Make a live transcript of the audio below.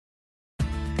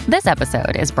This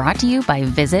episode is brought to you by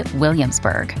Visit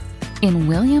Williamsburg. In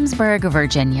Williamsburg,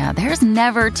 Virginia, there's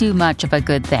never too much of a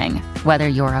good thing. Whether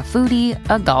you're a foodie,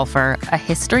 a golfer, a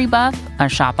history buff, a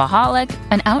shopaholic,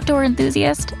 an outdoor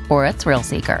enthusiast, or a thrill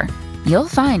seeker, you'll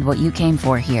find what you came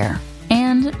for here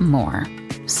and more.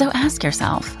 So ask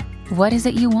yourself, what is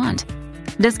it you want?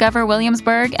 Discover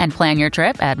Williamsburg and plan your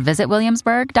trip at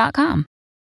visitwilliamsburg.com.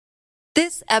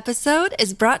 This episode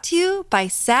is brought to you by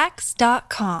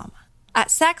Sax.com. At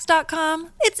Sax.com,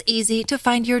 it's easy to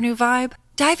find your new vibe.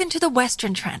 Dive into the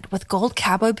Western trend with gold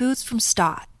cowboy boots from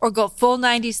Stott, or go full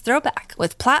 90s throwback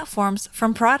with platforms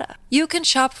from Prada. You can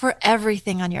shop for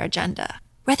everything on your agenda,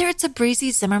 whether it's a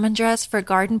breezy Zimmermann dress for a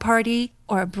garden party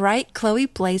or a bright Chloe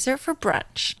blazer for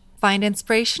brunch. Find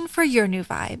inspiration for your new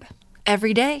vibe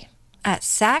every day at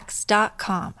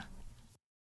Sax.com.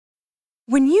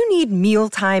 When you need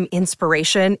mealtime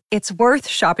inspiration, it's worth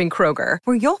shopping Kroger,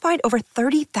 where you'll find over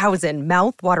 30,000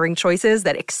 mouth-watering choices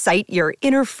that excite your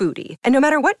inner foodie. And no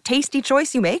matter what tasty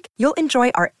choice you make, you'll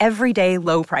enjoy our everyday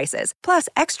low prices, plus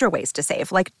extra ways to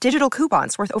save, like digital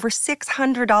coupons worth over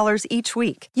 $600 each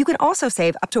week. You can also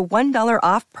save up to $1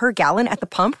 off per gallon at the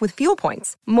pump with fuel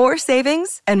points. More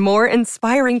savings and more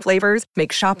inspiring flavors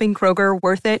make shopping Kroger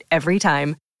worth it every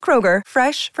time. Kroger,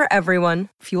 fresh for everyone.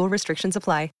 Fuel restrictions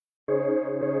apply.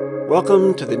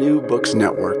 Welcome to the New Books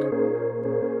Network.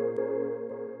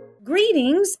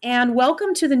 Greetings and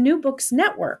welcome to the New Books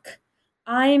Network.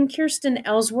 I'm Kirsten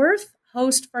Ellsworth,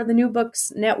 host for the New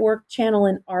Books Network channel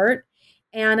in art,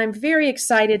 and I'm very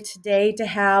excited today to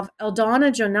have Aldona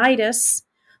Jounides,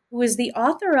 who is the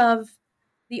author of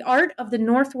The Art of the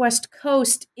Northwest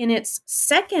Coast in its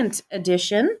second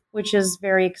edition, which is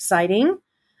very exciting,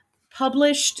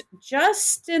 published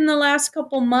just in the last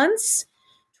couple months,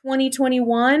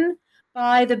 2021,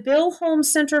 by the Bill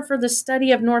Holmes Center for the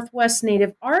Study of Northwest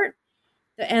Native Art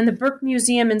and the Burke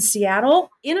Museum in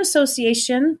Seattle, in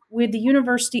association with the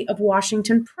University of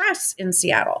Washington Press in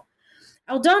Seattle.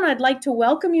 Aldona, I'd like to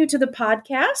welcome you to the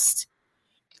podcast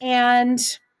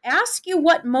and ask you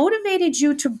what motivated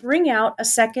you to bring out a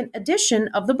second edition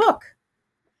of the book.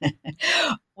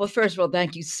 Well, first of all,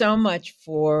 thank you so much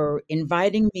for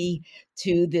inviting me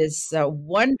to this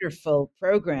wonderful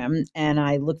program, and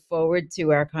I look forward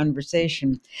to our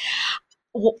conversation.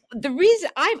 Well, the reason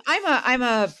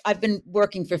I've been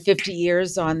working for 50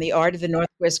 years on the art of the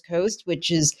Northwest Coast,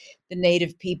 which is the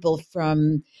Native people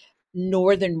from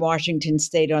northern Washington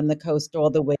State on the coast all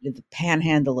the way to the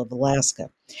Panhandle of Alaska.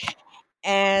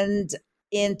 And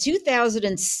in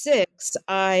 2006,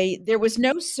 there was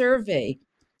no survey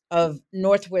of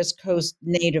Northwest Coast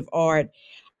Native art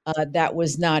that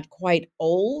was not quite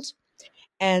old.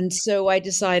 And so I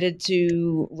decided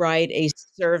to write a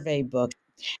survey book.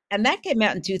 And that came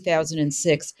out in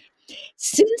 2006.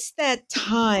 Since that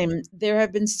time, there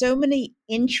have been so many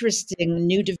interesting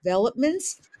new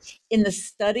developments in the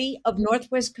study of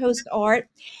Northwest Coast art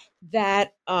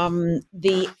that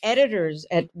the editors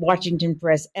at Washington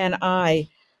Press and I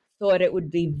thought it would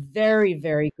be very,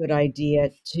 very good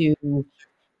idea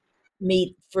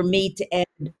for me to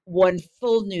add one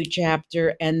full new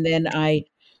chapter, and then I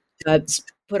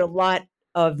put a lot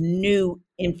of new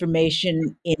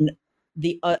information in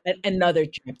the another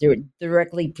chapter,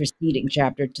 directly preceding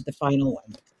chapter to the final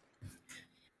one.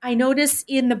 I noticed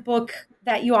in the book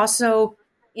that you also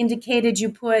indicated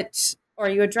you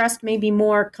addressed maybe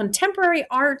more contemporary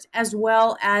art as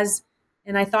well as,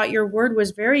 and I thought your word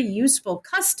was very useful,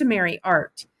 customary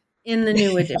art in the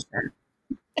new edition.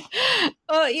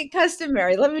 Oh,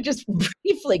 customary. Let me just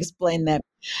briefly explain that.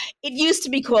 It used to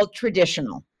be called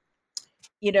traditional.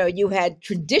 You had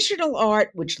traditional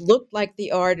art, which looked like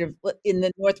the art in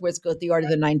the Northwest Coast, the art of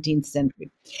the 19th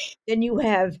century. Then you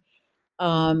have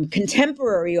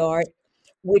contemporary art,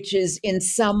 which is in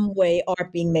some way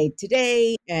art being made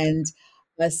today, and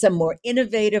some more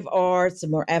innovative art,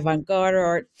 some more avant-garde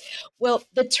art. Well,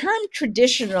 the term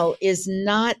traditional is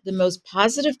not the most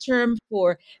positive term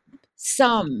for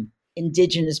some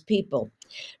indigenous people,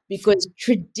 because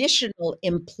traditional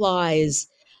implies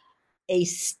a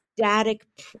static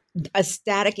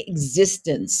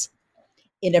existence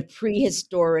in a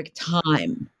prehistoric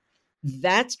time.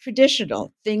 That's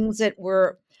traditional, things that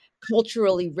were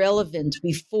culturally relevant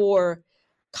before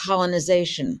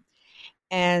colonization.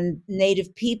 And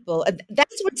Native people,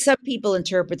 that's what some people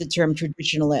interpret the term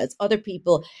traditional as. Other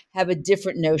people have a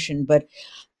different notion, but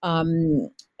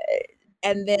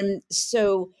and then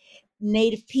so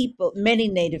many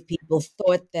Native people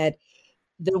thought that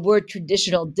the word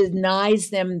traditional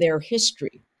denies them their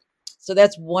history. So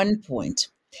that's one point.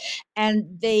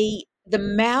 And the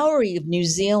Maori of New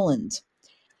Zealand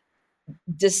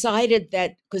decided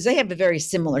that, because they have a very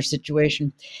similar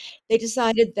situation, they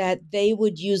decided that they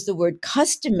would use the word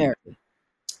customary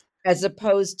as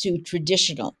opposed to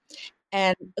traditional.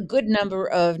 And a good number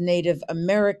of Native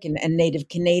American and Native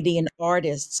Canadian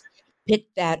artists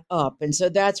picked that up. And so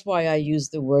that's why I use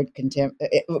the word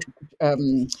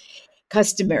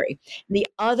customary. The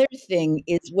other thing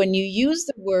is when you use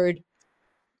the word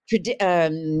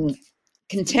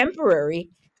contemporary,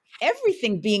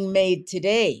 everything being made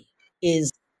today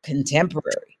is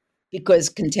contemporary because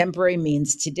contemporary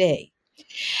means today.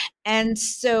 And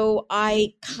so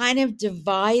I kind of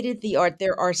divided the art.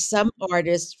 There are some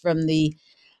artists from the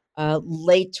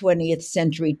late 20th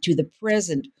century to the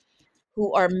present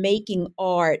who are making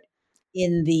art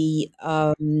in the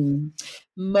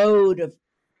mode of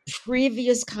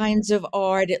previous kinds of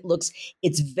art.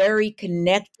 It's very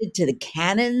connected to the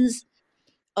canons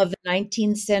of the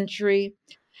 19th century.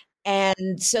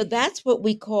 And so that's what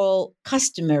we call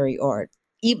customary art,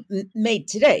 made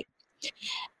today.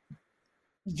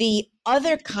 The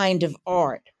other kind of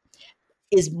art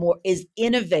is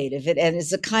innovative, and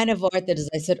it's a kind of art that, as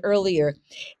I said earlier,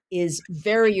 is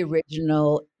very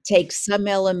original, takes some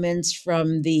elements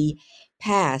from the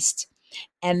past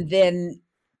and then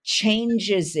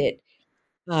changes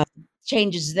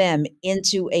them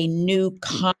into a new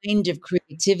kind of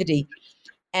creativity.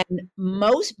 And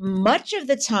much of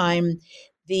the time,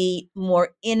 the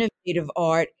more innovative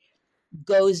art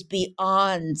goes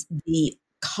beyond the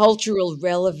cultural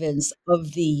relevance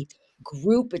of the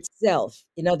group itself.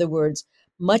 In other words,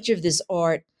 much of this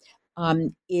art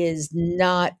is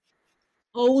not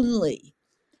only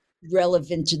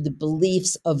relevant to the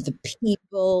beliefs of the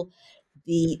people,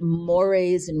 the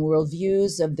mores and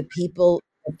worldviews of the people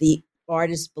that the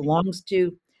artist belongs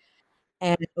to,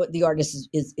 and what the artist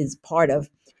is part of.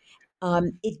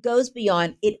 It goes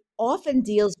beyond, it often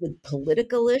deals with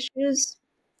political issues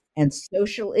and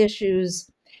social issues.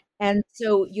 And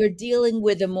so you're dealing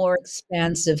with a more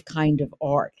expansive kind of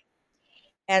art.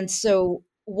 And so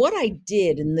what I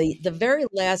did in the very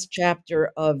last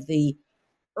chapter of the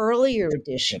earlier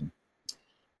edition,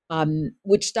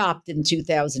 which stopped in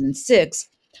 2006,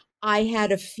 I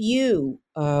had a few,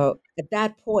 at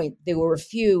that point, there were a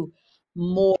few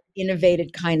more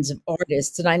innovative kinds of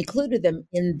artists, and I included them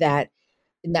in that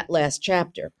last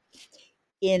chapter.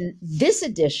 In this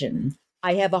edition,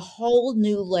 I have a whole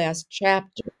new last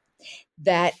chapter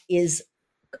that is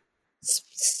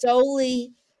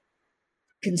solely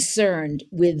concerned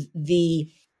with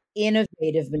the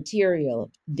innovative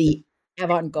material, the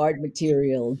avant-garde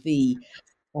material, the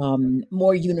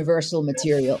more universal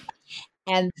material.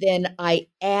 And then I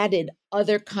added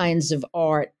other kinds of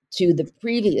art to the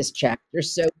previous chapter.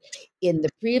 So in the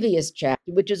previous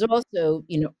chapter, which is also,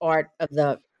 art of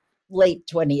the late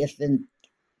 20th and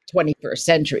 21st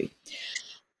century,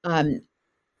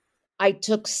 I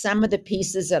took some of the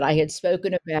pieces that I had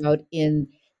spoken about in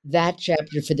that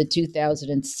chapter for the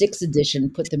 2006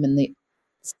 edition, put them in the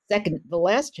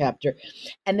last chapter,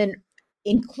 and then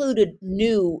included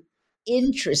new,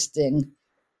 interesting,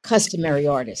 customary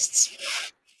artists.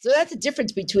 So that's the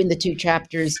difference between the two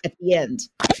chapters at the end.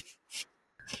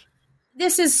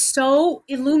 This is so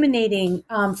illuminating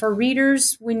for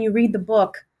readers when you read the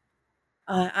book.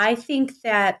 I think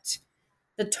that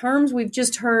the terms we've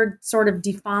just heard sort of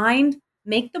defined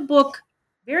make the book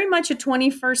very much a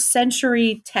 21st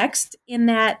century text, in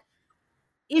that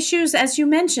issues, as you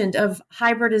mentioned, of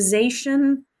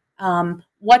hybridization,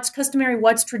 what's customary,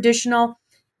 what's traditional.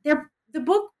 The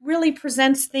book really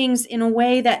presents things in a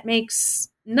way that makes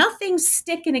nothing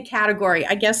stick in a category,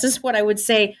 I guess is what I would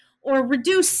say, or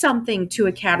reduce something to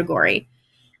a category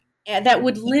that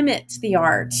would limit the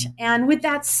art. And with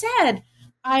that said,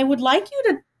 I would like you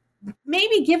to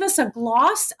maybe give us a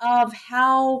gloss of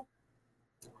how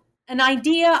an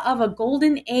idea of a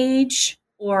golden age,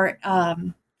 or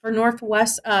for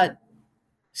Northwest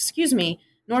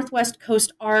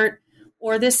Coast art,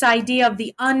 or this idea of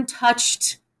the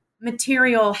untouched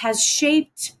material, has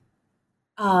shaped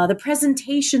the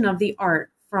presentation of the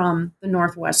art from the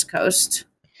Northwest Coast.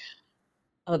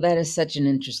 Oh, that is such an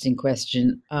interesting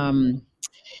question.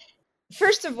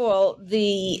 First of all,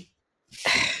 the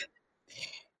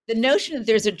notion that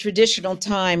there's a traditional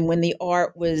time when the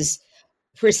art was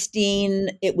pristine,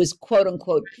 it was quote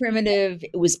unquote primitive,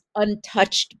 it was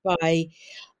untouched by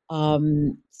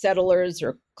settlers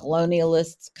or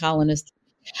colonists.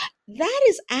 That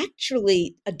is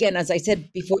actually, again, as I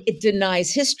said before, it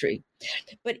denies history.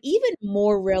 But even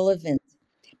more relevant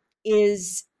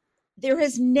is there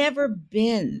has never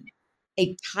been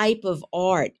a type of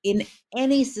art in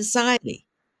any society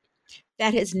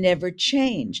that has never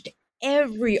changed.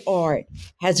 every art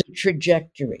has a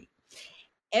trajectory.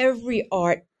 Every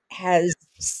art has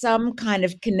some kind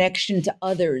of connection to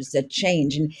others that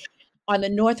change. And on the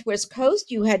Northwest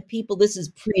Coast, you had people, this is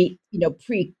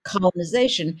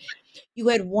pre-colonization, you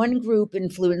had one group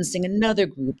influencing another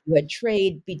group. You had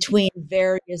trade between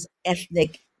various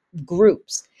ethnic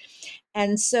groups.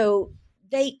 And so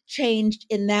they changed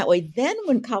in that way. Then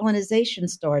when colonization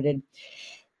started,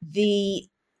 the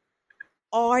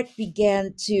art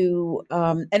began to,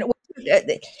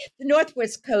 the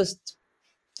Northwest Coast,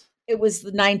 it was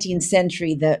the 19th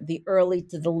century, the early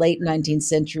to the late 19th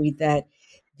century, that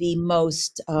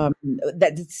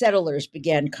that the settlers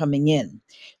began coming in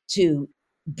to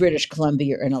British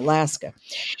Columbia and Alaska.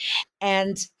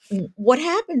 And what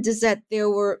happened is that there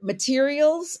were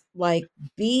materials like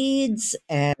beads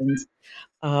and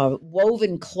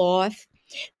woven cloth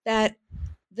that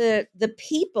the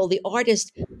people, the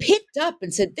artists, picked up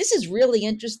and said, "This is really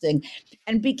interesting,"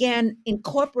 and began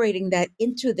incorporating that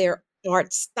into their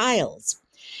art styles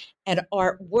and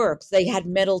artworks. They had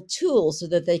metal tools so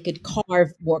that they could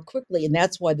carve more quickly, and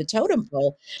that's why the totem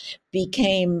pole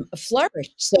became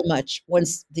flourished so much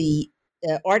once the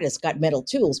artists got metal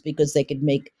tools, because they could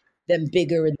make them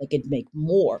bigger and they could make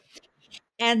more.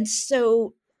 And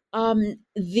so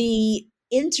the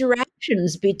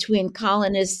interactions between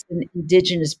colonists and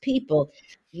indigenous people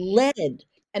led,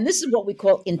 and this is what we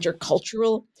call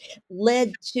intercultural,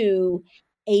 led to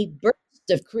a burst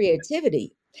of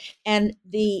creativity. And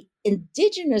the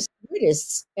indigenous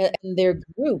artists and their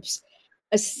groups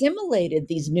assimilated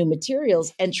these new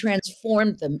materials and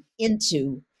transformed them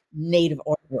into native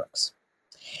artworks.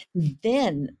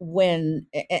 Then,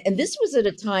 and this was at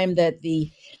a time that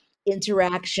the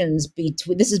interactions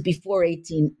between, this is before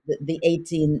the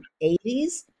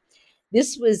 1880s.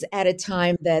 This was at a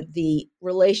time that the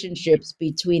relationships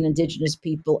between indigenous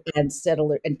people and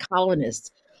settler and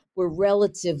colonists were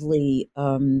relatively,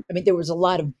 there was a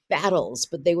lot of battles,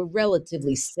 but they were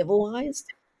relatively civilized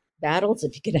battles,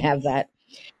 if you can have that.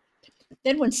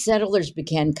 Then when settlers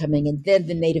began coming in, then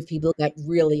the native people got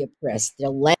really oppressed. Their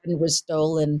land was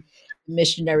stolen.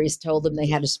 Missionaries told them they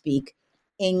had to speak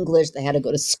English. They had to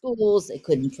go to schools. They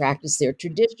couldn't practice their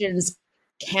traditions.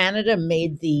 Canada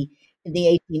made in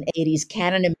the 1880s,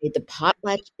 Canada made the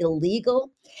potlatch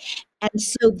illegal. And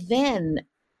so then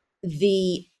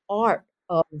the art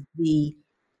of the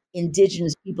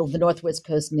indigenous people, the Northwest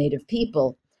Coast Native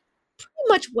people, pretty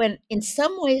much in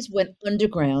some ways went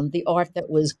underground. The art that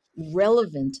was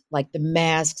relevant, like the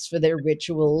masks for their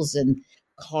rituals and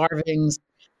carvings,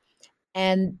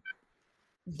 and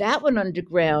that went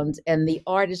underground, and the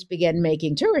artists began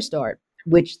making tourist art,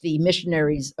 which the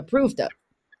missionaries approved of.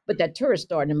 But that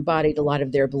tourist art embodied a lot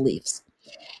of their beliefs.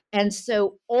 And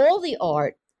so all the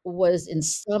art was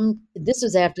this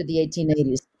was after the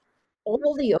 1880s,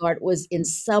 all the art was in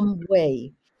some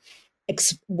way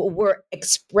were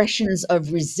expressions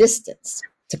of resistance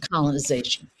to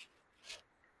colonization.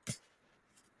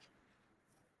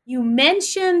 You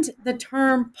mentioned the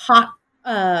term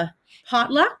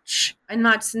potlatch. I'm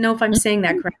not know if I'm saying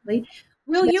that correctly.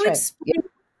 Will That's you right. explain?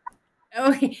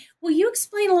 Okay. Will you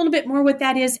explain a little bit more what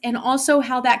that is, and also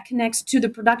how that connects to the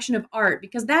production of art?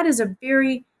 Because that is a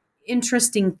very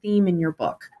interesting theme in your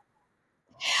book.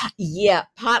 Yeah,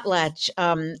 potlatch.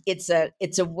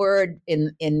 It's a word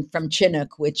in from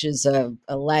Chinook, which is a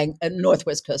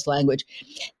Northwest Coast language,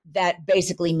 that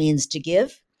basically means to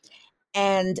give,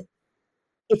 and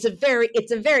it's a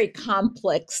very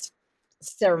complex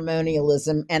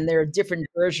ceremonialism, and there are different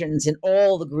versions in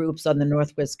all the groups on the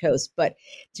Northwest Coast. But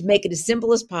to make it as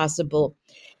simple as possible,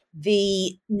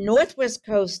 the Northwest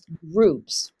Coast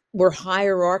groups were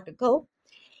hierarchical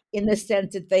in the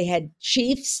sense that they had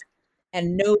chiefs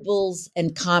and nobles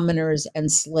and commoners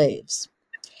and slaves.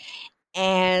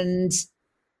 And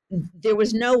there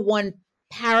was no one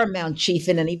paramount chief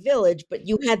in any village, but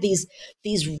you had these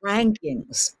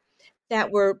rankings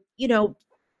that were,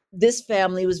 this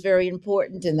family was very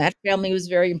important and that family was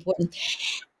very important.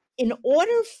 In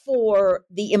order for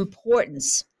the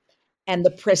importance and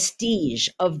the prestige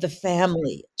of the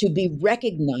family to be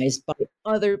recognized by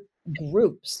other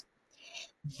groups,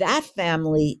 that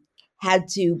family had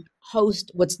to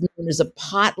host what's known as a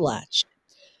potlatch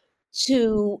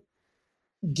to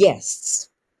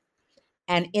guests.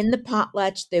 And in the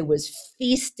potlatch, there was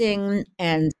feasting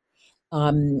and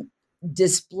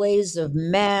displays of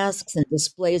masks and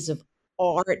displays of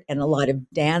art and a lot of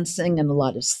dancing and a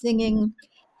lot of singing.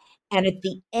 And at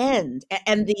the end,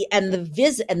 and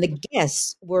the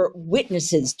guests were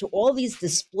witnesses to all these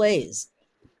displays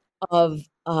of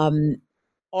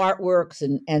artworks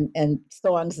and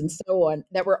songs and so on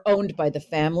that were owned by the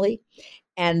family.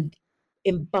 And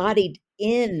embodied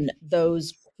in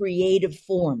those creative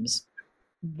forms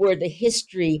were the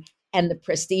history and the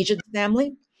prestige of the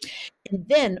family. And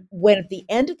then, when at the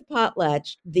end of the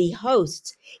potlatch, the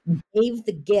hosts gave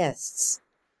the guests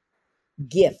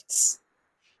gifts,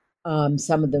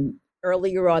 some of them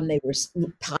earlier on, they were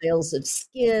piles of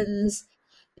skins.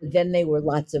 Then they were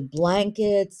lots of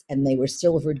blankets, and they were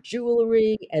silver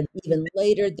jewelry, and even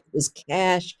later there was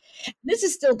cash. This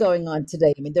is still going on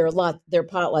today. I mean, there are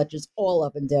potlatches all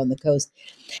up and down the coast.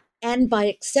 And by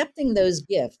accepting those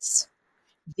gifts,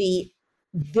 the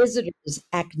visitors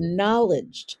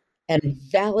acknowledged and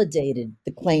validated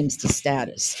the claims to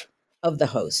status of the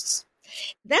hosts.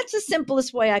 That's the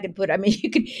simplest way I can put it. I mean,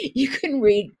 you can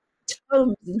read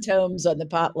tomes and tomes on the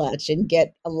potlatch and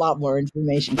get a lot more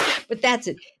information. But that's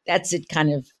it. That's it,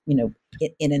 kind of, in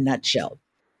a nutshell.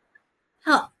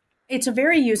 Huh. It's a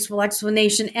very useful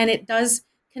explanation, and it does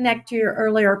connect to your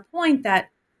earlier point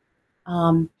that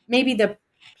maybe the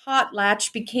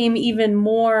potlatch became even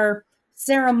more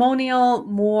ceremonial,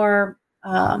 more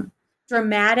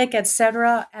dramatic,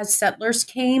 etc., as settlers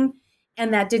came,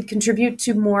 and that did contribute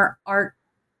to more art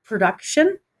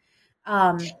production.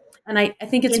 And I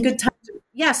think it's a good time to,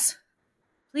 yes,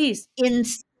 please. In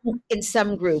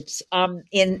some groups,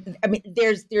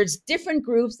 there's different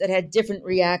groups that had different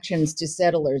reactions to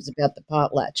settlers about the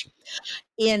potlatch.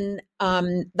 In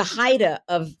the Haida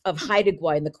of Haida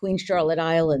Gwaii in the Queen Charlotte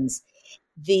Islands,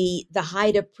 the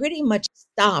Haida pretty much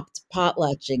stopped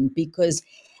potlatching because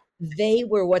they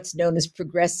were what's known as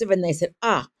progressive, and they said,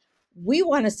 we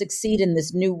want to succeed in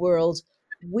this new world.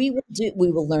 We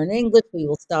will learn English. We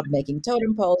will stop making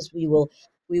totem poles. We will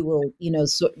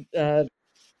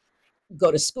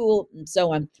go to school and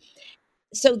so on.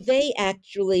 So they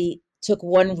actually took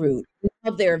one route.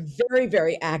 Now they're very,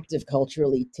 very active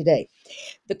culturally today.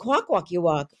 The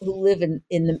Kwakwaka'wakw, who live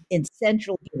in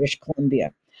central British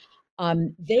Columbia,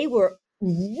 they were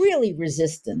really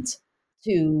resistant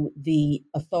to the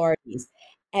authorities.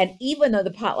 And even though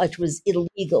the potlatch was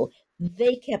illegal,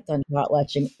 they kept on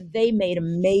potlatching. They made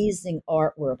amazing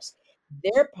artworks.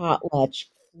 Their potlatch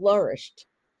flourished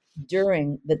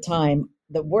during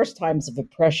the worst times of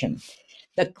oppression.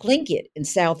 The Tlingit in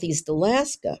Southeast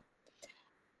Alaska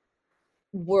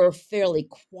were fairly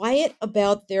quiet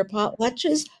about their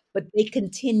potlatches, but they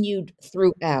continued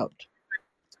throughout.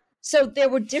 So there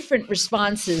were different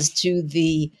responses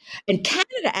and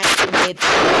Canada actually made the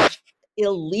potlatch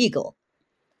illegal,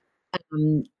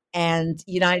 and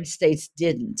the United States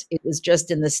didn't. It was just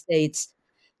in the States,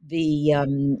 the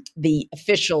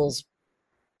officials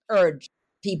urged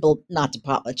people not to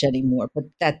potlatch anymore, but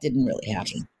that didn't really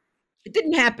happen. It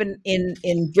didn't happen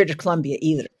in British Columbia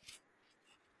either,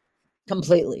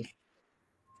 completely.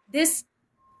 This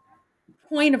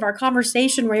point of our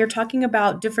conversation where you're talking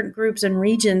about different groups and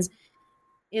regions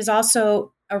is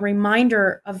also a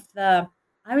reminder of I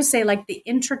would say, like, the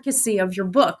intricacy of your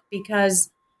book, because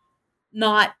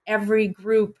not every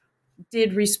group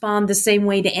did respond the same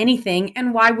way to anything.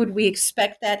 And why would we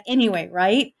expect that anyway,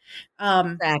 right?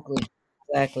 Exactly.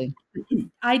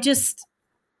 I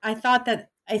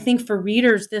think for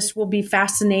readers, this will be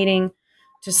fascinating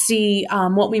to see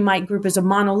what we might group as a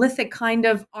monolithic kind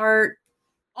of art,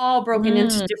 all broken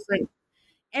into different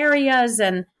areas.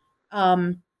 And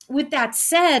with that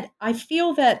said, I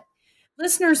feel that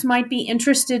listeners might be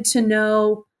interested to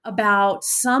know about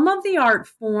some of the art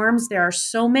forms. There are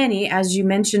so many, as you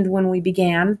mentioned when we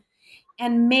began,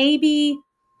 and maybe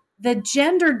the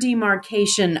gender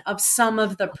demarcation of some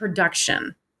of the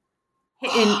production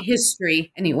in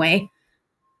history, anyway.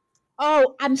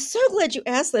 Oh, I'm so glad you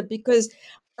asked that, because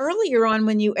earlier on,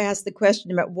 when you asked the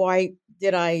question about why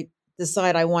did I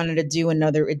decide I wanted to do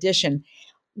another edition,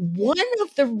 one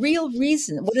of the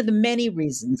many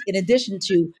reasons, in addition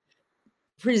to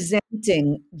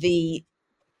presenting the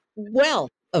wealth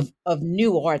of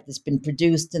new art that's been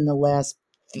produced in the last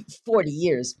 40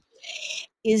 years,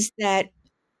 is that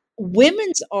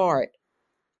women's art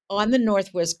on the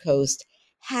Northwest Coast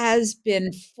has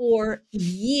been for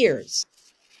years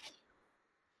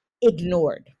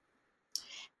ignored.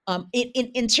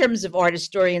 In terms of art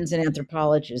historians and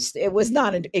anthropologists, it was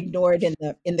not ignored in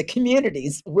the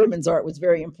communities. Women's art was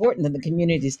very important in the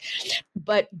communities,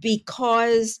 but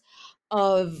because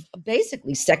of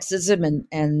basically sexism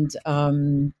and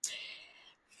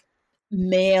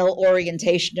male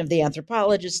orientation of the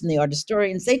anthropologists and the art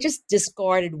historians, they just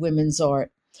discarded women's art.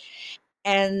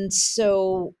 And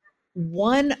so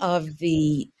one of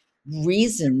the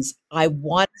reasons I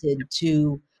wanted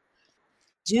to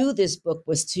do this book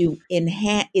was to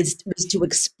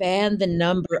expand the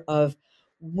number of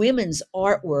women's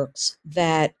artworks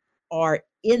that are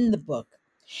in the book.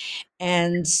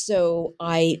 And so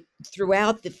I,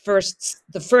 throughout the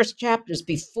first chapters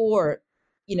before,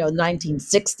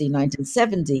 1960,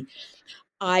 1970,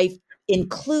 I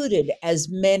included as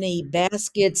many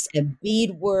baskets and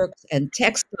beadwork and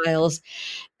textiles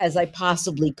as I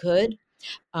possibly could,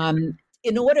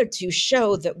 in order to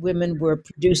show that women were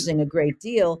producing a great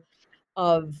deal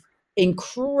of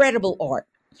incredible art.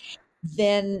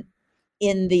 Then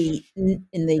in the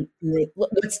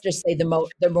let's just say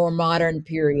the more modern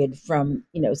period from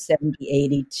 70,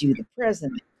 80 to the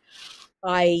present,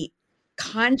 I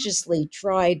consciously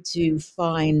tried to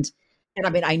find, and I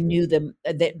mean, I knew them,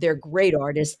 that they're great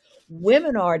artists,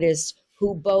 women artists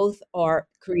who both are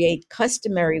create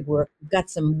customary work. We've got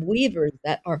some weavers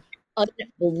that are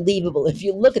unbelievable. If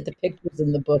you look at the pictures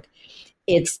in the book,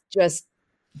 it's just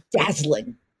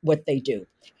dazzling what they do.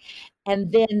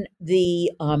 And then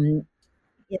the in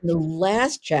the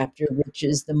last chapter, which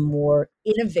is the more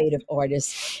innovative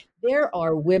artists, there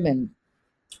are women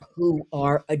who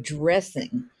are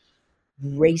addressing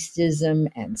racism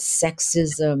and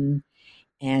sexism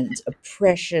and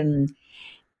oppression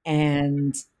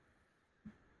and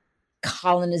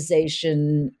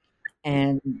colonization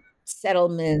and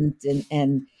settlement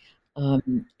and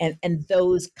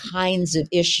those kinds of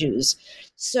issues.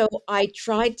 So I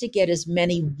tried to get as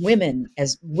many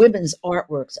women's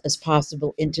artworks as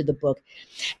possible into the book.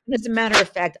 And as a matter of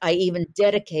fact, I even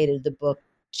dedicated the book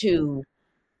to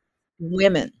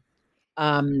women,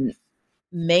 um,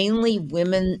 mainly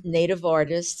women Native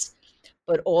artists,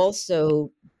 but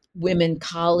also women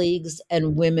colleagues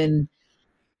and women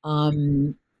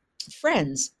um,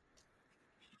 friends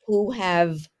who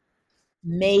have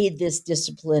made this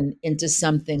discipline into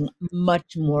something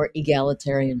much more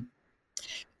egalitarian.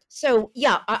 So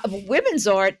yeah, women's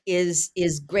art is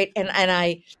great, and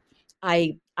I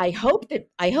hope that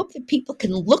people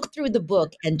can look through the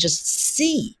book and just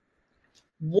see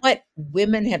what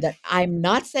women have done. I'm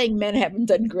not saying men haven't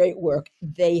done great work;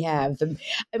 they have.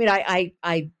 I mean,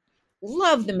 I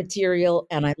love the material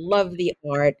and I love the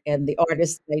art and the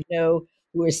artists I know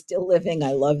who are still living.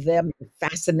 I love them; they're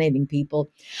fascinating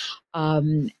people.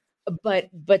 Um,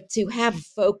 but to have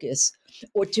focus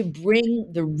or to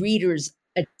bring the reader's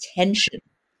attention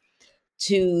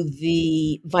to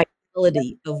the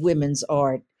vitality of women's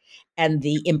art and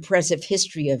the impressive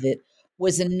history of it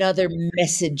was another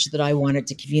message that I wanted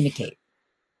to communicate.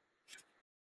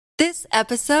 This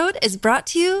episode is brought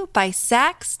to you by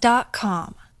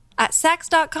Sax.com. At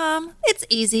Sax.com, it's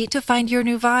easy to find your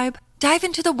new vibe. Dive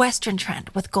into the Western trend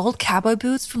with gold cowboy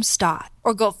boots from Stott,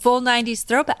 or go full 90s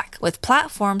throwback with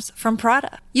platforms from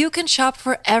Prada. You can shop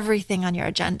for everything on your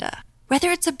agenda, whether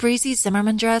it's a breezy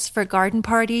Zimmermann dress for a garden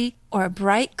party or a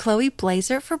bright Chloe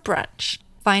blazer for brunch.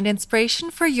 Find inspiration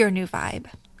for your new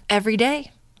vibe every day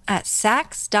at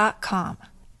Sax.com.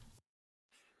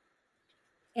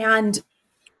 And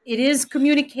it is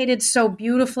communicated so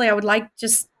beautifully. I would like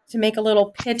just to make a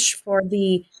little pitch for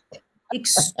the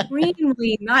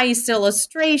extremely nice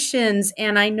illustrations.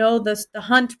 And I know the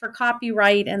hunt for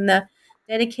copyright and the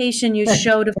dedication you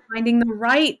show to finding the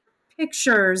right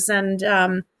pictures. And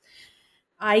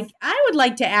I would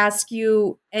like to ask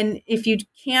you, and if you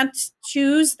can't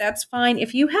choose, that's fine.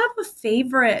 If you have a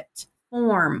favorite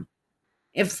form,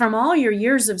 if from all your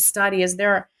years of study, is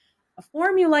there a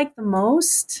form you like the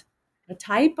most? A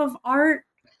type of art?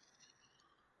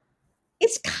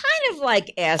 It's kind of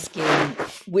like asking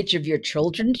which of your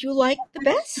children do you like the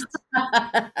best?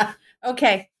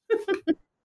 Okay.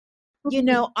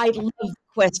 I love the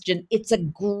question. It's a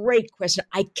great question.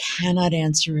 I cannot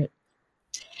answer it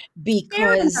Fair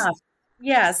because enough.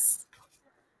 Yes.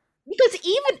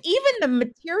 even the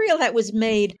material that was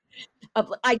made,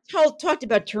 I talked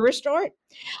about tourist art.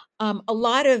 A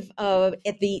lot of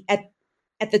at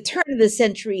the turn of the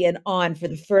century and on, for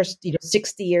the first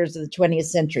 60 years of the 20th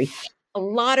century, a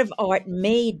lot of art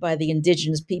made by the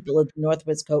indigenous people of the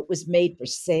Northwest Coast was made for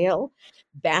sale.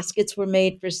 Baskets were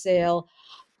made for sale.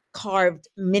 Carved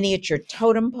miniature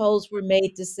totem poles were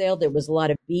made to sale. There was a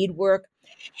lot of beadwork,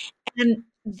 and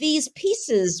these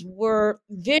pieces were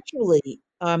visually,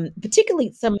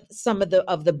 particularly some of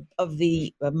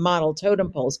the model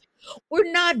totem poles, were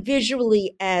not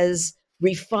visually as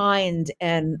refined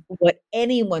and what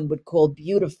anyone would call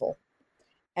beautiful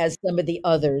as some of the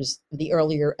others, the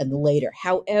earlier and the later.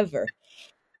 However,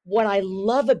 what I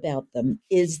love about them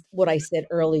is what I said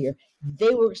earlier.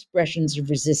 They were expressions of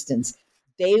resistance.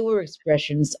 They were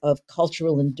expressions of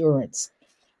cultural endurance.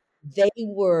 They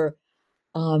were,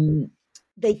 um,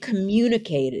 they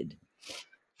communicated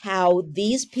how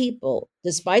these people,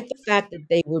 despite the fact that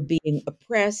they were being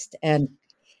oppressed and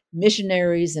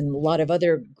missionaries and a lot of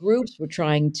other groups were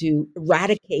trying to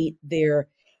eradicate their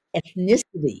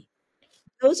ethnicity.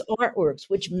 Those artworks,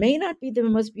 which may not be the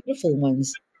most beautiful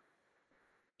ones,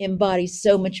 embody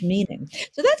so much meaning.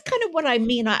 So that's kind of what I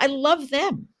mean. I love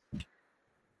them.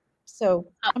 So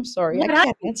I'm sorry, I What I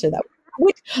can't answer that.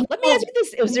 Let me ask you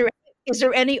this: is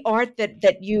there any art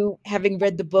that you, having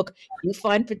read the book, you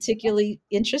find particularly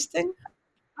interesting?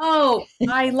 Oh,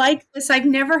 I like this. I've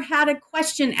never had a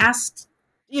question asked,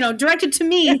 directed to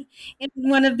me in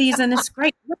one of these, and it's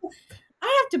great. Well,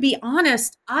 I have to be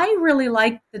honest. I really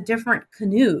like the different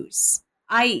canoes.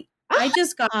 I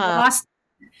just got Ah, lost.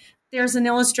 There's an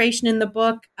illustration in the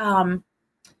book.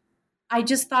 I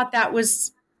just thought that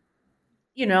was,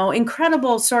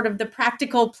 incredible. Sort of the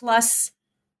practical plus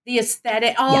the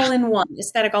aesthetic yeah, all in one.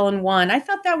 Aesthetic all in one. I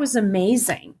thought that was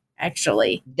amazing.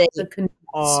 Actually, they the canoes.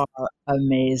 are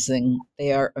amazing.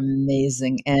 They are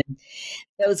amazing, and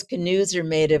those canoes are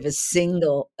made of a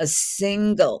single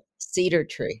cedar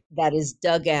tree that is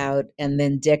dug out and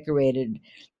then decorated,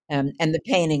 and the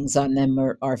paintings on them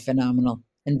are phenomenal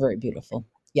and very beautiful.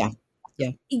 Yeah,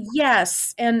 yeah.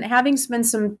 Yes, and having spent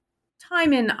some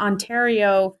time in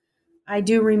Ontario, I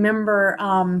do remember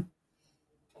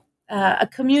a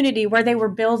community where they were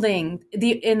building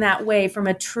in that way from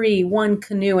a tree, one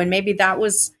canoe, and maybe that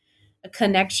was a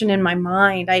connection in my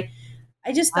mind. I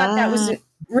just thought that was Ah,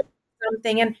 really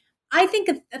something, and I think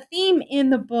a theme in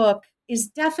the book is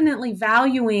definitely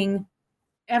valuing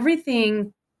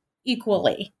everything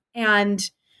equally.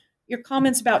 And your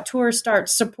comments about tourist art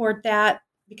support that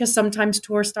because sometimes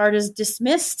tourist art is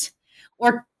dismissed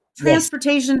or yes.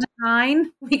 transportation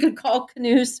design, we could call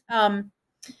canoes,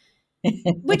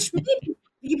 which maybe,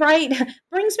 right,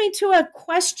 brings me to a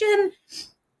question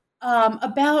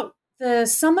about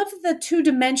some of the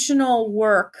two-dimensional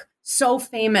work so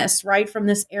famous, right, from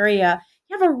this area.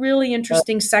 You have a really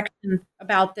interesting section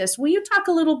about this. Will you talk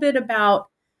a little bit about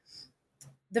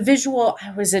the visual,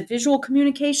 was it visual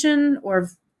communication, or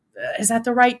is that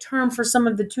the right term for some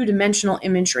of the two-dimensional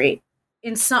imagery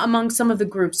among some of the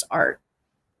group's art?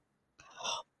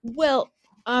 Well,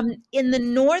 in the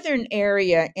northern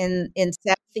area in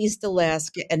Southeast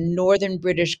Alaska and northern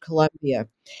British Columbia,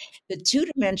 the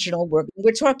two-dimensional work,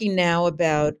 we're talking now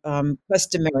about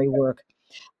customary work,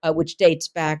 which dates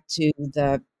back to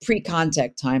the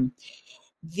pre-contact time.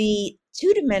 The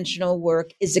two-dimensional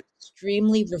work is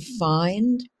extremely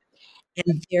refined,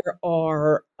 and there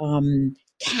are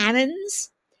canons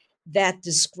that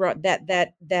describe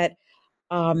that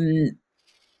um,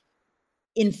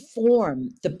 inform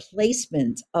the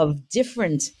placement of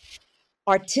different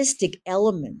artistic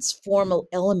elements, formal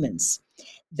elements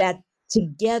that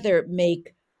together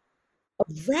make a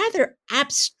rather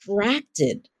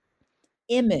abstracted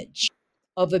image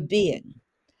of a being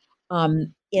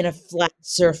in a flat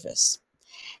surface.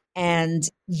 And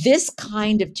this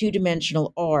kind of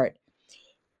two-dimensional art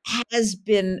has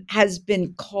been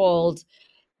called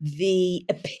the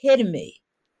epitome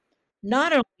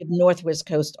not only of Northwest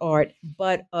Coast art,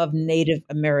 but of Native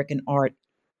American art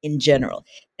in general.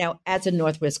 Now, as a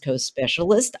Northwest Coast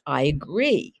specialist, I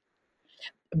agree.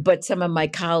 But some of my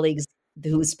colleagues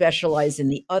who specialize in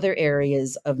the other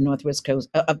areas of Northwest Coast,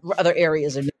 other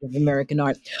areas of Native American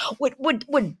art,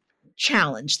 would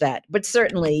challenge that. But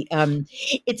certainly,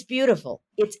 it's beautiful.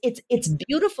 It's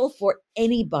beautiful for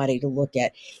anybody to look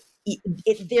at.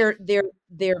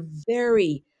 They're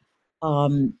very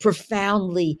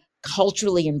profoundly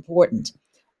culturally important.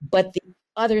 But the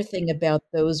other thing about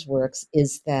those works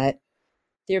is that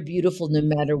they're beautiful no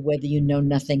matter whether you know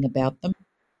nothing about them.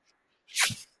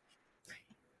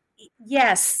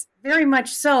 Yes, very much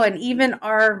so. And even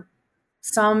our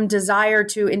some desire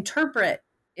to interpret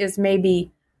is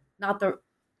maybe not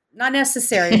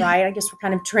necessary, right? I guess we're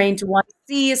kind of trained to want to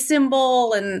see a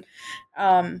symbol, and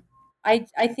um, I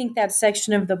think that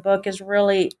section of the book is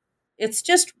really, it's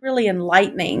just really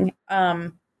enlightening.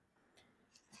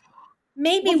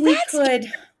 Maybe Well, we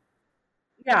could,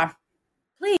 yeah,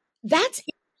 please. that's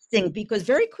interesting because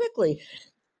very quickly,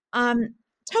 um,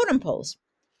 totem poles.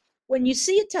 When you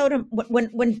see a totem,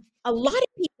 when a lot of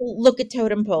people look at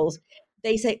totem poles,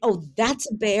 they say, "Oh, that's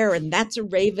a bear, and that's a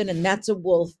raven, and that's a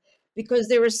wolf," because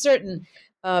there are certain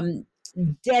um,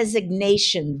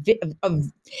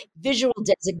 of visual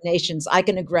designations,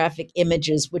 iconographic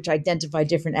images, which identify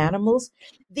different animals.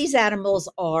 These animals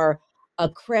are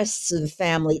crests of the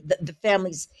family. The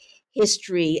family's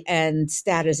history and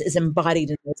status is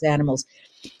embodied in those animals.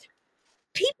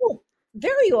 People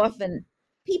very often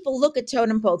people look at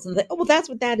totem poles and think, "Oh, well, that's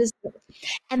what that is,"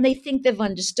 and they think they've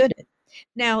understood it.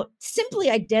 Now,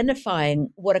 simply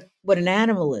identifying what an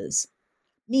animal is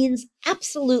means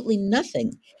absolutely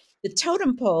nothing the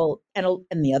totem pole and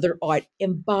the other art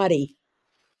embody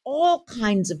all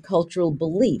kinds of cultural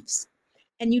beliefs.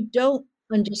 And you don't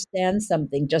understand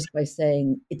something just by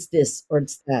saying it's this or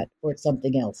it's that or it's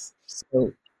something else.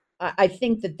 So I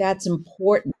think that that's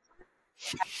important.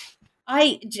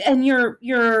 And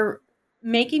you're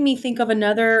making me think of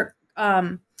another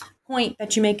point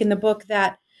that you make in the book,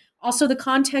 that also the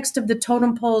context of the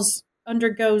totem poles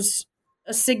undergoes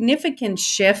a significant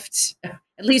shift,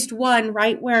 at least one,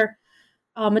 right, where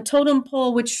a totem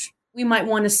pole, which we might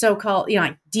want to so-called,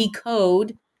 like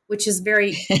decode, which is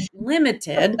very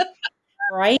limited,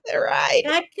 right? Right.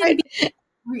 That can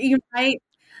be right,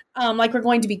 like we're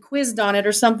going to be quizzed on it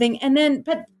or something. And then,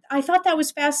 but I thought that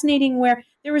was fascinating, where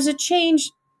there was a change,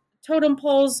 totem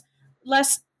poles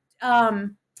less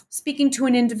speaking to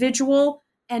an individual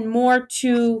and more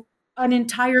to an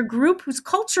entire group whose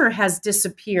culture has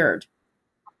disappeared.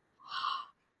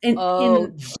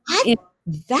 Oh,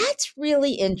 that's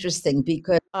really interesting,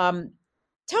 because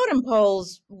totem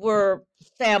poles were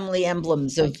family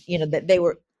emblems of, that they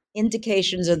were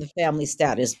indications of the family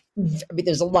status. I mean,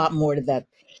 there's a lot more to that.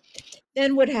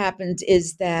 Then what happened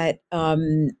is that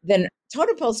then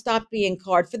totem poles stopped being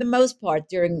carved for the most part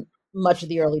during much of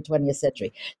the early 20th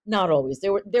century. Not always.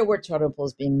 There were totem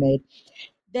poles being made.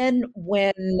 Then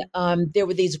when there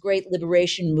were these great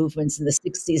liberation movements in the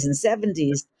 60s and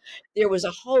 70s, there was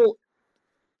a whole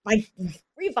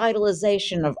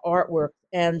revitalization of artwork,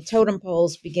 and totem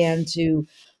poles began to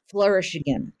flourish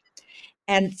again.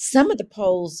 And some of the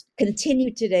poles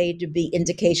continue today to be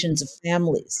indications of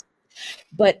families,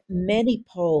 but many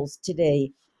poles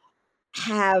today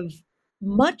have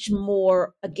much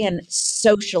more, again,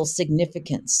 social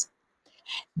significance.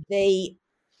 They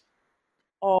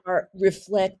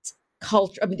reflect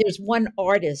culture. I mean, there's one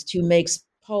artist who makes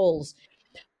poles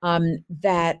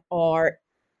that are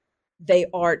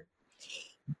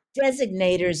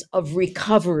designators of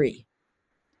recovery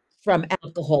from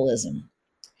alcoholism.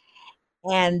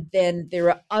 And then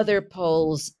there are other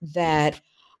poles that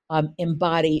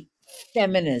embody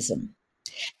feminism.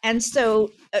 And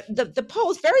so the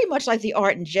poles, very much like the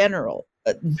art in general,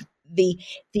 the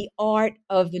art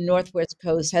of the Northwest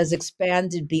Coast has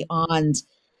expanded beyond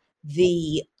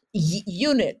the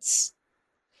units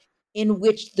in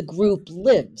which the group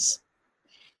lives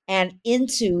and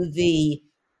into the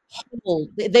whole.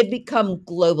 They become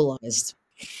globalized.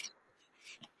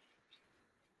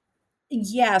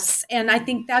 Yes, and I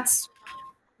think that's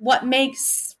what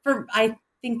makes, I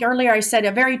think earlier I said,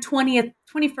 a very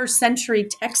 21st century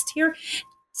text here.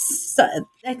 So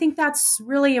I think that's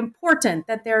really important,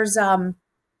 that there's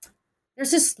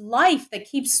this life that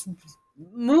keeps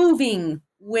moving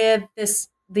with this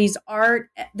art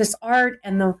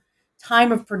and the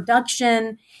time of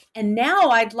production. And now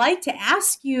I'd like to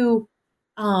ask you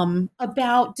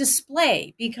about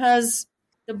display, because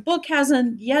the book has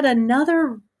yet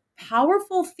another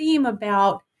powerful theme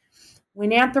about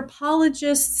when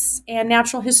anthropologists and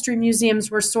natural history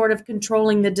museums were sort of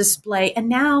controlling the display. And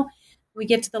now we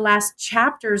get to the last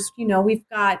chapters, we've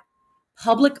got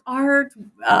public art,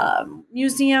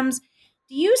 museums.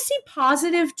 Do you see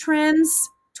positive trends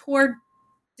toward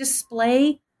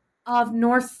display of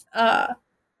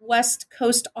West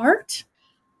Coast art?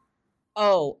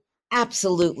 Oh,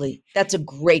 absolutely. That's a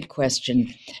great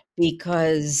question,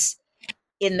 because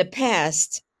in the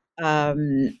past,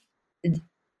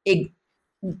 it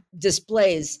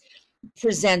displays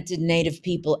presented Native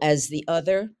people as the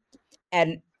other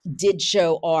and did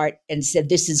show art and said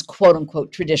this is quote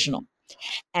unquote traditional.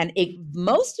 And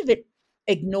most of it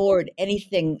ignored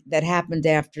anything that happened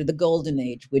after the Golden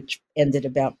Age, which ended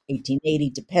about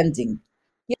 1880, depending,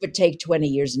 give or take 20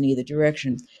 years in either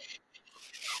direction.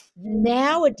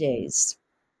 Nowadays,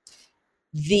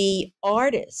 the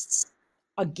artists,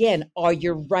 again,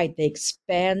 you're right, they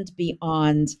expand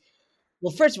beyond.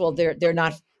 Well, first of all, they're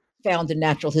not found in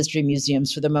natural history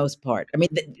museums for the most part. I mean,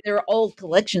 there are old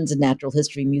collections in natural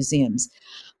history museums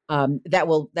that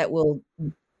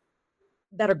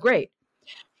are great.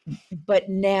 But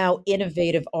now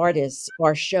innovative artists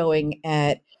are showing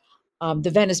at the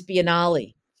Venice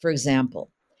Biennale, for example.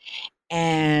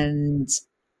 And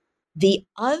the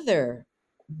other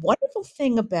wonderful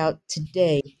thing about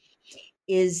today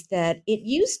is that it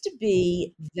used to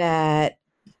be that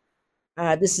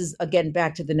this is, again,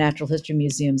 back to the natural history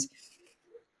museums.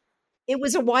 It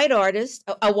was a white artist,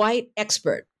 a white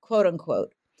expert, quote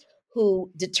unquote, who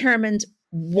determined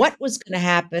what was going to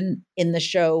happen in the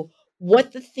show,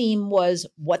 what the theme was,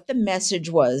 what the message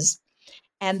was.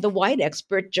 And the white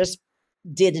expert just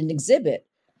did an exhibit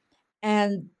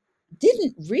and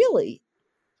didn't really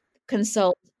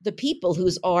consult the people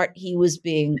whose art he was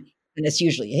being and it's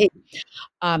usually a he,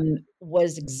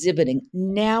 was exhibiting.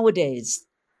 Nowadays,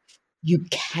 you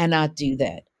cannot do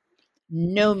that.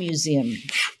 No museum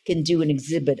can do an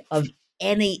exhibit of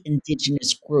any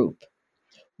indigenous group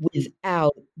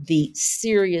without the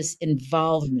serious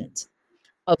involvement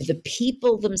of the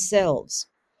people themselves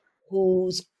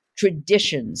whose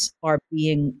traditions are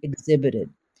being exhibited.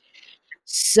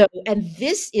 So, and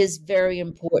this is very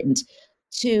important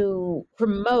to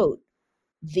promote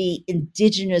the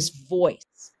indigenous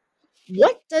voice.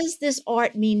 What does this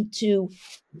art mean to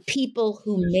people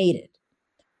who made it?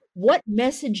 What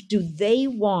message do they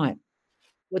want,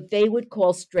 what they would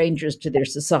call strangers to their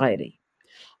society?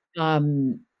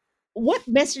 What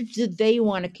message do they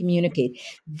want to communicate?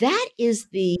 That is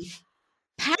the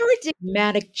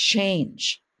paradigmatic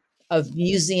change of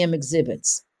museum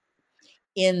exhibits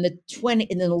in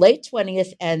the late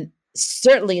 20th and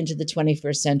certainly into the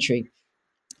 21st century.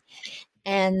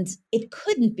 And it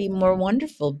couldn't be more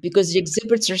wonderful because the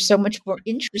exhibits are so much more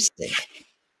interesting.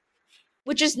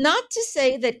 Which is not to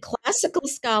say that classical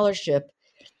scholarship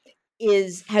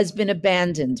has been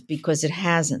abandoned, because it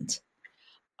hasn't.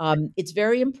 It's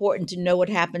very important to know what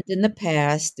happened in the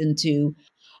past and to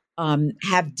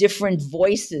have different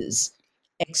voices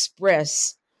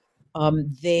express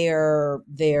their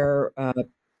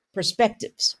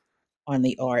perspectives on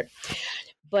the art.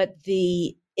 But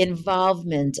the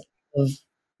involvement of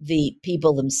the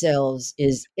people themselves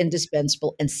is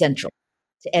indispensable and central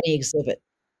to any exhibit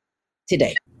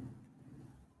today.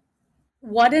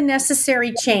 What a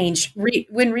necessary change.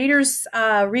 When readers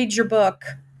read your book,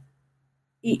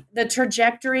 the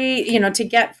trajectory, to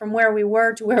get from where we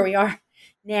were to where we are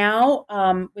now,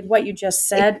 with what you just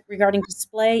said regarding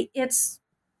display, it's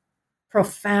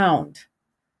profound.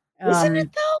 Isn't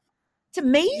it though? It's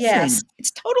amazing. Yes.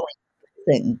 It's totally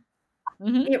amazing.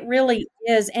 Mm-hmm. It really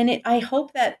is. And I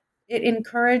hope that it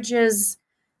encourages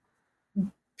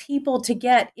people to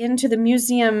get into the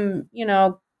museum,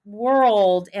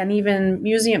 world, and even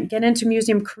get into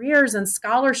museum careers and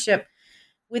scholarship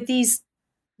with these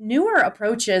newer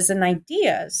approaches and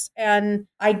ideas. And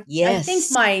I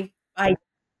think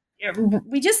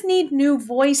we just need new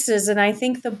voices. And I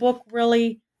think the book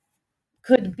really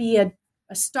could be a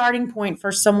starting point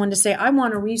for someone to say, I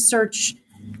want to research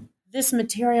this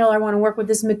material. I want to work with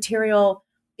this material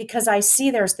because I see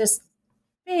there's this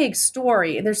big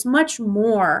story. There's much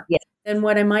more than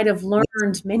what I might have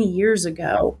learned many years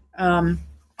ago.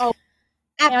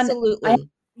 Absolutely.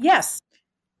 Yes.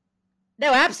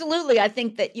 No, absolutely. I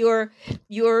think that your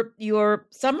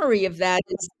summary of that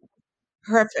is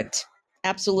perfect.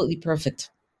 Absolutely perfect.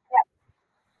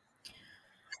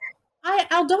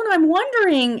 Aldona, I'm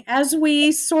wondering, as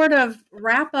we sort of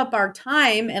wrap up our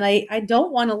time, and I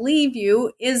don't want to leave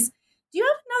you, do you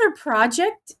have another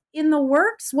project in the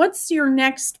works? What's your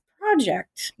next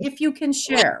project, if you can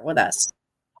share with us?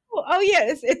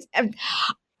 Yeah.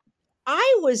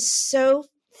 I was so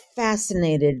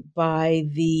fascinated by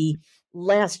the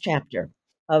last chapter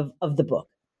of the book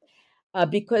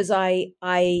because I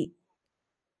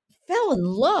fell in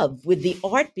love with the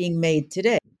art being made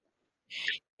today.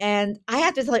 And I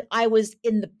have to tell you, I was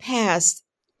in the past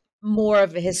more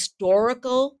of a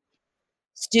historical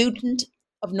student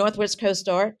of Northwest Coast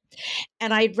art.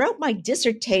 And I wrote my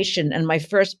dissertation, and my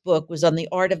first book was on the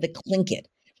art of the Tlingit.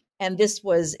 And this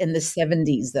was in the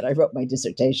 70s that I wrote my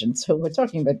dissertation. So we're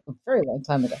talking about a very long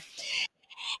time ago.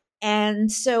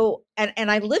 And so,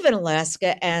 and I live in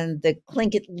Alaska, and the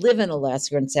Tlingit live in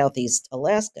Alaska, in Southeast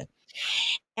Alaska.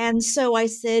 And so I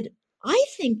said, I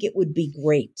think it would be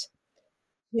great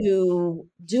to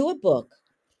do a book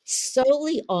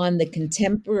solely on the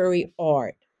contemporary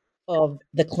art of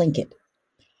the Tlingit.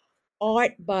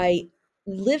 Art by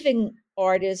living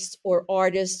artists or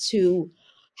artists who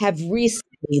have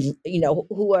recently,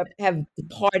 who have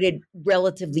departed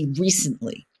relatively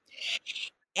recently.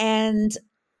 And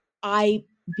I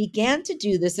began to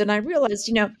do this, and I realized,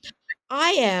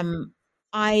 I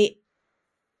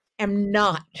am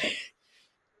not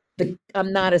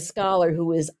I'm not a scholar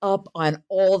who is up on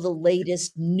all the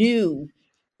latest new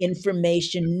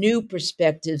information, new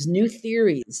perspectives, new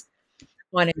theories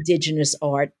on indigenous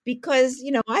art, because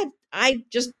I'm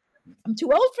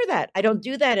too old for that. I don't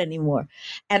do that anymore,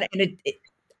 and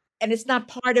it's not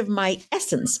part of my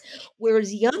essence.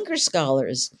 Whereas younger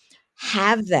scholars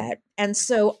have that, and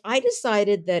so I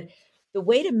decided that the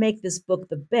way to make this book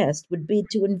the best would be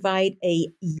to invite a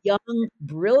young,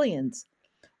 brilliant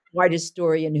art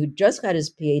historian who just got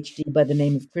his PhD by the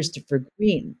name of Christopher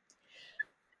Green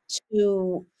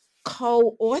to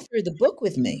co-author the book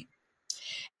with me.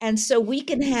 And so we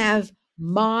can have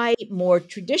my more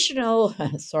traditional,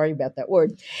 sorry about that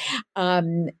word,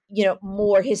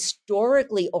 more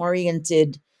historically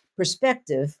oriented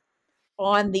perspective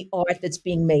on the art that's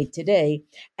being made today.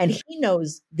 And he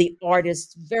knows the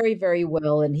artists very, very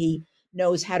well, and he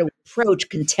knows how to approach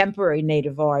contemporary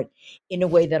Native art in a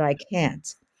way that I can't.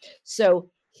 So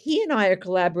he and I are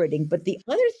collaborating. But the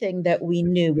other thing that we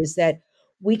knew is that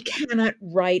we cannot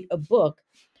write a book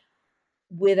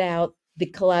without the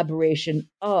collaboration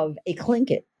of a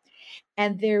Tlingit.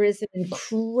 And there is an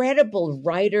incredible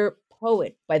writer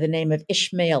poet by the name of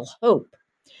Ishmael Hope,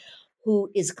 who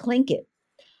is Tlingit.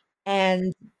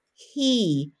 And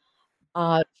he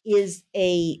is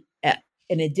an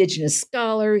indigenous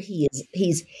scholar. He's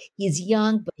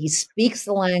young, but he speaks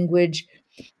the language.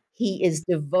 He is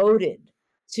devoted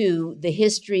to the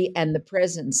history and the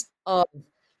presence of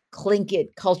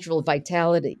Tlingit cultural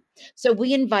vitality. So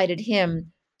we invited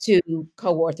him to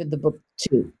co-author the book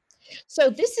too.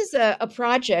 So this is a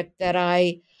project that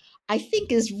I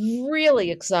think is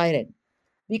really exciting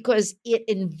because it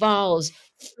involves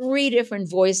three different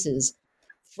voices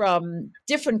from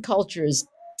different cultures,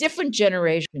 different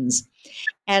generations.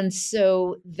 And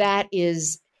so that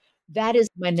is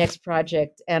my next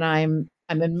project, and I'm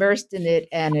immersed in it,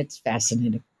 and it's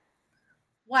fascinating.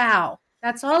 Wow,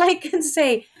 that's all I can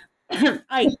say.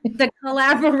 The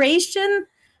collaboration,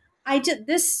 I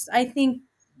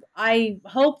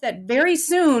hope that very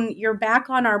soon you're back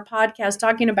on our podcast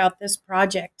talking about this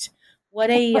project. What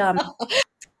a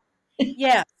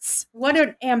yes, what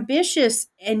an ambitious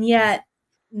and yet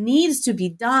needs to be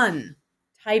done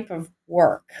type of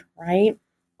work, right?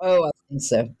 Oh, I think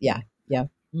so. Yeah, yeah.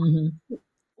 Mm-hmm.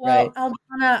 Well, Right.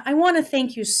 Aldana, I want to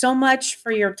thank you so much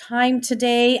for your time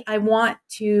today. I want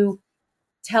to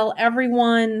tell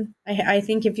everyone, I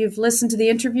think if you've listened to the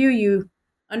interview, you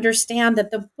understand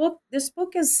that this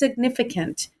book is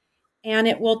significant and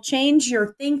it will change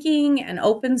your thinking and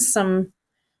open some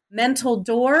mental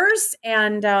doors.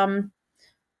 And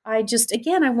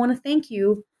again, I want to thank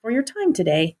you for your time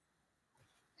today.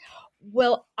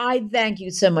 Well, I thank you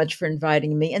so much for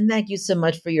inviting me, and thank you so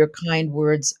much for your kind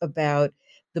words about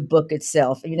the book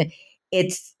itself.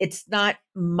 It's not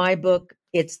my book;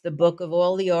 it's the book of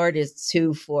all the artists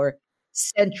who, for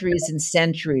centuries and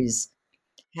centuries,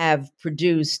 have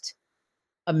produced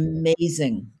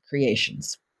amazing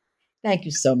creations. Thank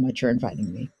you so much for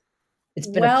inviting me. It's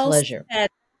been a Well pleasure. said.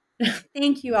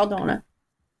 Thank you, Aldona.